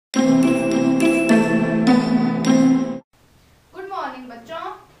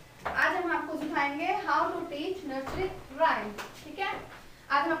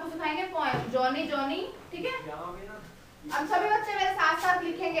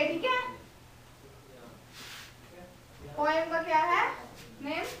Poem का क्या है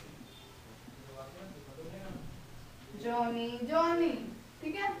नेम? Johnny Johnny.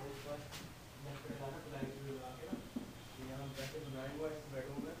 ठीक है,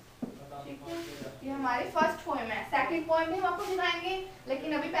 ठीक है, ये हमारी फर्स्ट पोएम है। सेकंड पोएम भी हम आपको सिखाएंगे,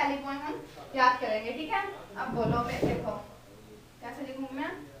 लेकिन अभी पहली पोएम हम याद करेंगे। ठीक है, अब बोलो, मैं देखो कैसे लिखूं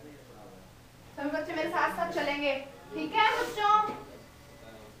मैं। सभी बच्चे मेरे साथ साथ चलेंगे। ठीक है बच्चों,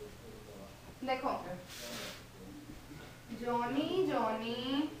 देखो जॉनी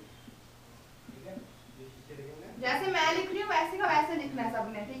जॉनी, जैसे मैं लिख रही हूँ वैसे का वैसे लिखना है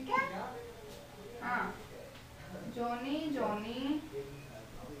सबने। ठीक है, हाँ, जॉनी जॉनी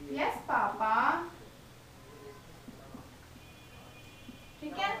यस पापा।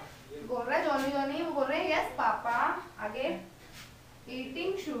 ठीक है, बोल रहा है जॉनी जॉनी, वो बोल रहे हैं यस पापा। आगे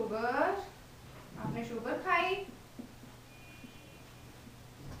ईटिंग शुगर, आपने शुगर खाई।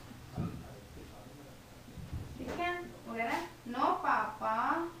 ठीक है, हो गया ना, नो पापा।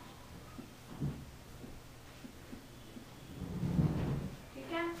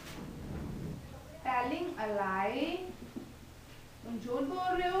 ठीक है, टेलिंग अ लाई, तुम झूठ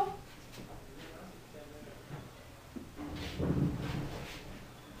बोल रहे हो।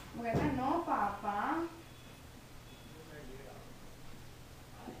 वो कहता है नो पापा।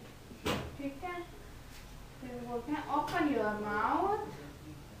 ठीक है, फिर बोलते हैं ओपन योर माउथ।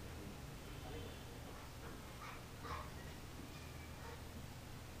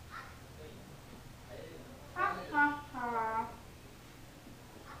 हा हा हा।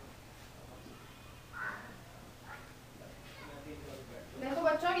 देखो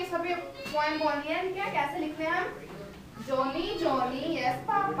बच्चों, ये सभी पॉइंट बोलनी है क्या, कैसे लिखते हैं हम? Johnny Johnny yes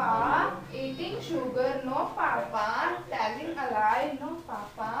papa, eating sugar no पापा, टेलिंग अ लाई नो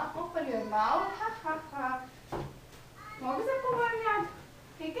पापा, ओपन योर माउथ हा हा हा। होगी सबको पॉइंट याद?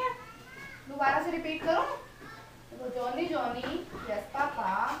 ठीक है, दोबारा से रिपीट करो। तो Johnny Johnny yes papa,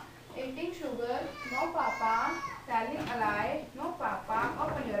 eating sugar no पापा, टेलिंग अ लाई नो पापा,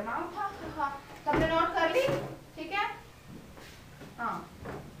 ओपन योर माउथ हा हा हा। सबने नोट कर ली? ठीक है, हाँ,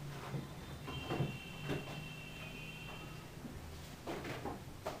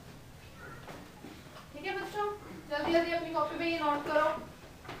 ठीक है बच्चों, जल्दी जल्दी अपनी कॉपी पे ये नोट करो।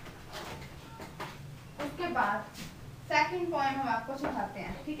 उसके बाद सेकंड पॉइंट हम आपको सिखाते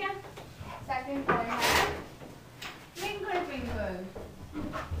हैं। ठीक है, सेकंड पॉइंट है ट्विंकल ट्विंकल।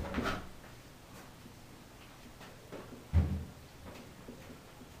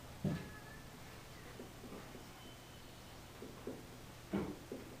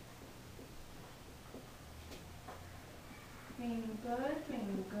 ट्विंकल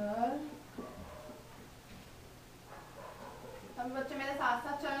ट्विंकल, सब बच्चे मेरे साथ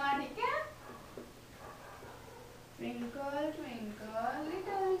साथ चलना। ठीक है, ट्विंकल ट्विंकल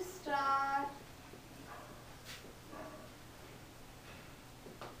लिटिल स्टार।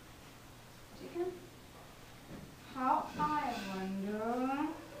 ठीक है, how I wonder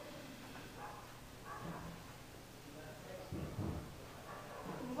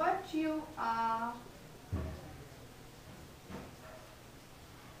what you are.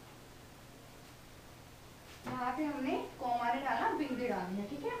 यहाँ पे हमने कॉमा नहीं डालना, बिंदी डालनी है।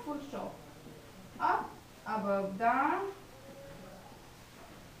 ठीक है, फुल स्टॉप। अब above the,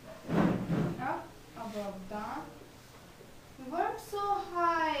 up above the, what so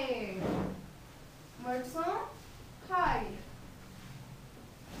high, what so high,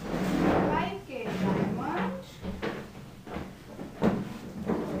 like a diamond।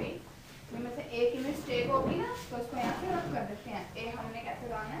 इनमें से एक ही मिस्टेक होगी ना, तो इसको यहाँ से रख कर देते हैं। ए हमने कैसे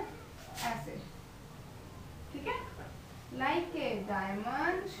गाना है, ऐसे। ठीक है, like a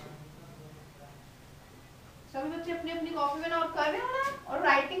diamond। सभी बच्चे अपनी अपनी कॉपी में नोट कर रहे हो ना, और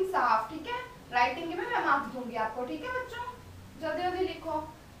राइटिंग साफ। ठीक है, राइटिंग के में मैं मार्क्स दूंगी आपको। ठीक है बच्चों, जल्दी जल्दी लिखो।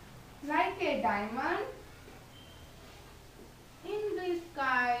 Like a diamond in the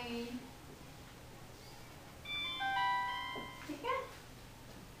sky. ठीक है,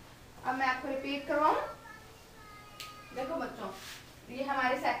 अब मैं आपको रिपीट करवाऊं। देखो बच्चों, ये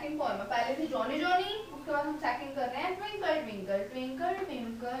हमारी सेकंड पोएम है। पहले थी जॉनी जॉनी, उसके बाद हम सेकंड कर रहे हैं twinkle twinkle twinkle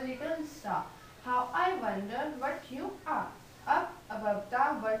twinkle little star, how I wonder what you are, up above the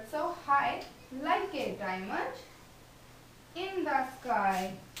world so high, like a diamond in the sky।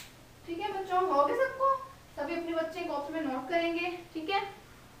 ठीक है बच्चों, हो गए सबको? सभी अपने बच्चे कॉपी में नोट करेंगे। ठीक है,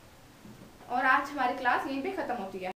 और आज हमारी क्लास यहीं पे खत्म होती है।